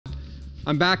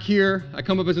I'm back here. I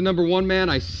come up as a number 1 man.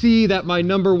 I see that my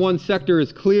number 1 sector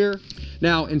is clear.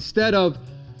 Now, instead of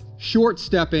short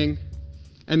stepping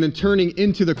and then turning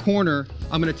into the corner,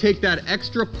 I'm gonna take that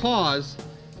extra pause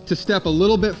to step a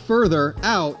little bit further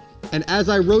out. And as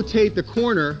I rotate the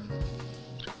corner,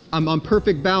 I'm on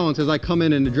perfect balance as I come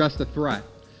in and address the threat.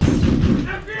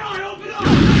 FBI, open up!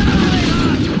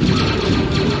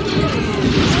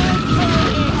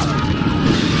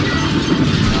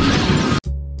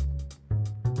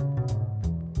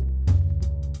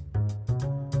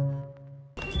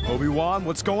 Obi-Wan,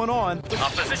 what's going on? Our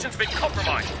position's been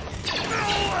compromised.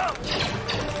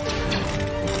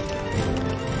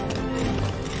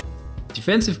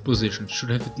 Defensive positions should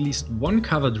have at least one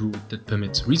covered route that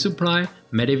permits resupply,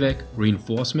 medevac,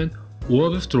 reinforcement, or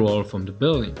withdrawal from the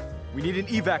building. We need an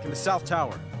evac in the South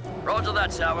Tower. Roger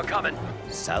that, sir. We're coming.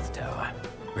 South Tower?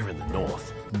 We're in the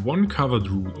north. One covered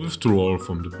route, withdrawal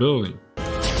from the building.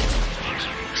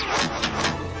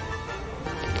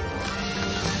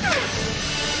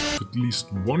 At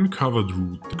least one covered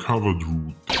route.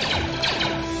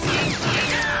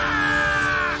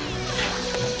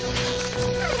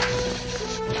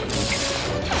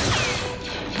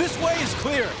 This way is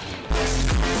clear!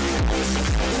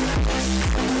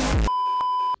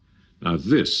 Now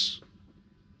this,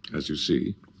 as you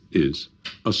see, is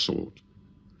a sword.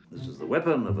 This is the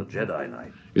weapon of a Jedi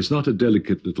Knight. It's not a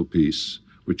delicate little piece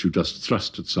which you just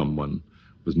thrust at someone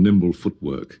with nimble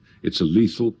footwork. It's a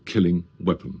lethal killing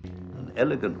weapon. An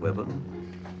elegant weapon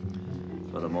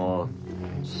for a more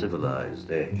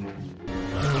civilized age.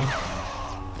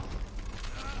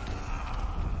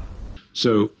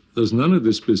 So there's none of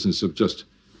this business of just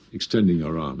extending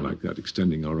your arm like that,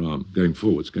 extending your arm, going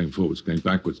forwards, going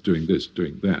backwards, doing this,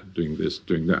 doing that, doing this,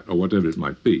 doing that, or whatever it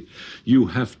might be. You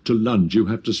have to lunge, you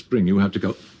have to spring, you have to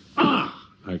go, ah,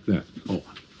 like that, or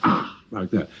ah, like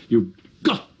that. You've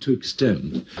got to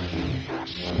extend.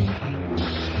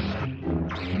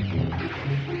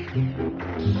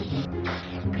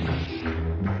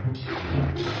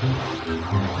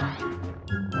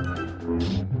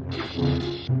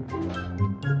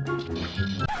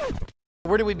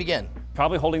 Where do we begin?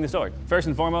 Probably holding the sword. First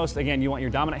and foremost, again, you want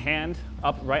your dominant hand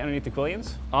up right underneath the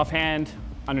quillions. Offhand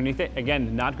underneath it,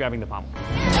 again, not grabbing the pommel.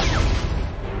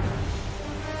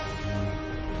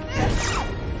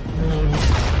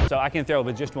 So I can throw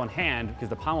with just one hand because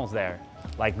the pommel's there,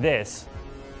 like this.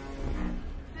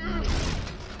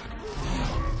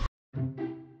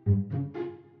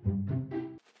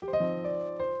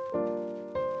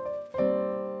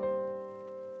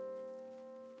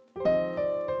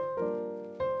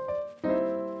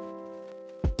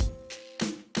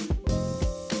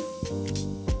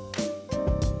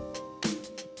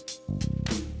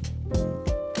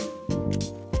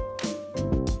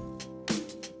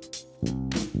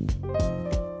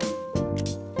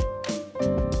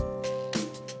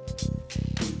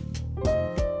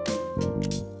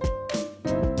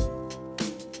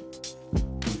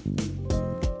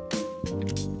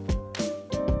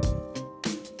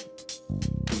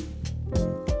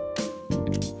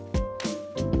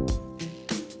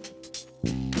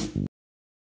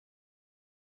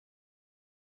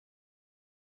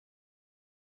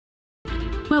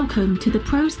 Welcome to the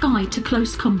Pro's Guide to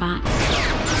Close Combat.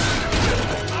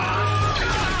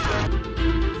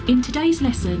 In today's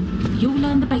lesson, you'll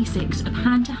learn the basics of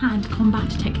hand-to-hand combat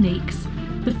techniques.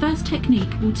 The first technique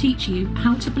will teach you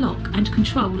how to block and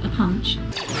control a punch.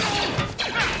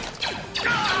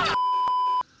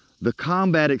 The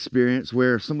combat experience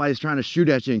where somebody's trying to shoot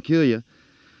at you and kill you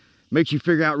makes you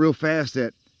figure out real fast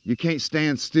that you can't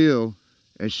stand still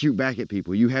and shoot back at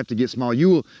people. You have to get small. You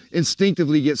will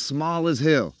instinctively get small as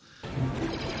hell.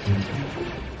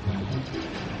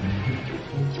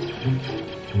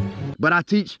 But I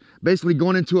teach basically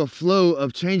going into a flow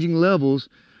of changing levels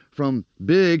from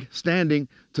big, standing,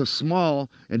 to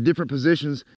small in different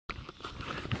positions.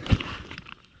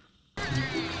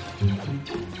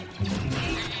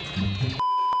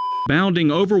 Bounding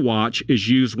Overwatch is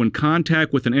used when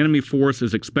contact with an enemy force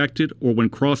is expected or when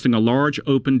crossing a large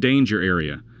open danger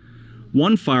area.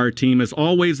 One fire team is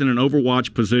always in an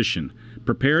Overwatch position,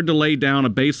 prepared to lay down a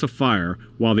base of fire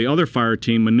while the other fire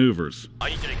team maneuvers. I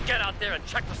need you to get out there and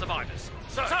check for survivors.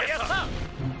 Sir, yes, sir.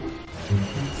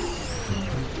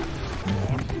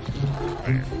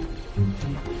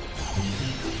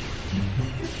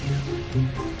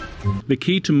 The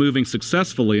key to moving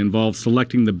successfully involves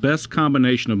selecting the best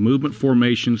combination of movement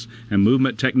formations and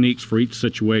movement techniques for each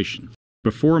situation.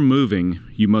 Before moving,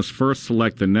 you must first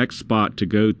select the next spot to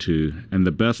go to and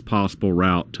the best possible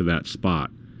route to that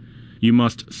spot. You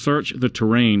must search the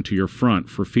terrain to your front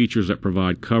for features that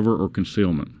provide cover or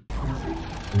concealment.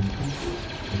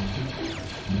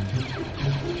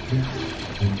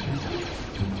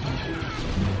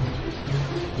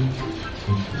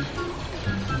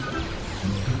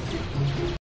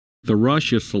 The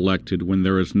rush is selected when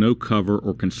there is no cover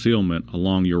or concealment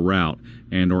along your route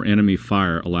and/or enemy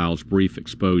fire allows brief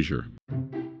exposure.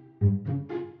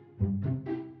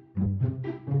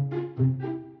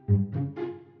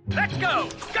 Let's go!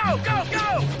 Go, go,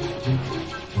 go!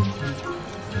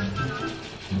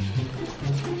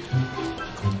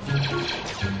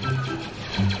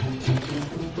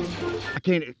 I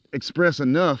can't express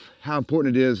enough how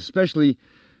important it is, especially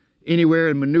anywhere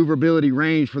in maneuverability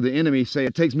range for the enemy. Say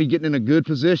it takes me getting in a good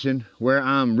position where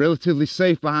I'm relatively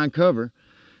safe behind cover,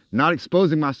 not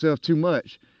exposing myself too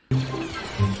much.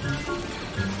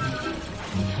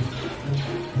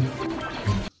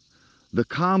 The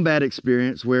combat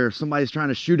experience where somebody's trying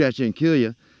to shoot at you and kill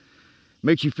you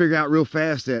makes you figure out real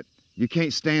fast that you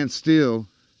can't stand still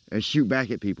and shoot back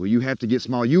at people. You have to get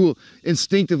small. You will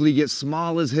instinctively get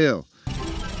small as hell.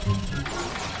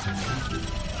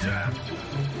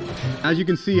 As you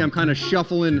can see, I'm kind of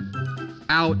shuffling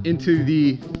out into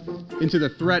the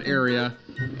threat area,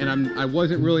 and I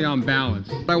wasn't really on balance.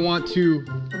 What I want to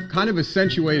kind of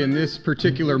accentuate in this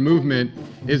particular movement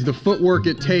is the footwork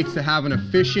it takes to have an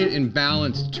efficient and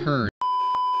balanced turn.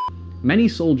 Many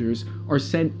soldiers are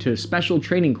sent to special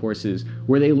training courses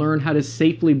where they learn how to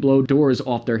safely blow doors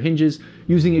off their hinges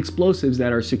using explosives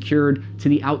that are secured to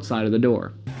the outside of the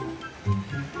door.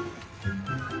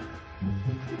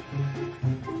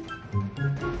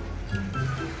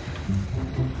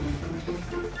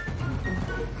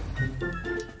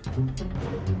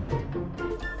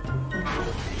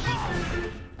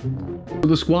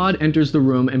 The squad enters the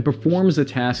room and performs a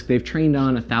task they've trained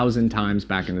on 1,000 times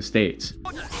back in the States.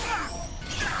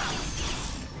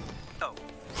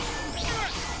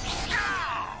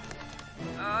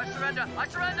 I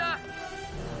surrender!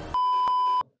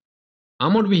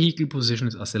 Armored vehicle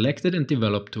positions are selected and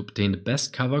developed to obtain the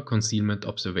best cover, concealment,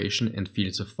 observation and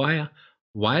fields of fire,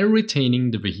 while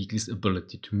retaining the vehicle's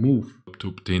ability to move. To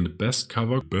obtain the best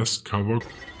cover.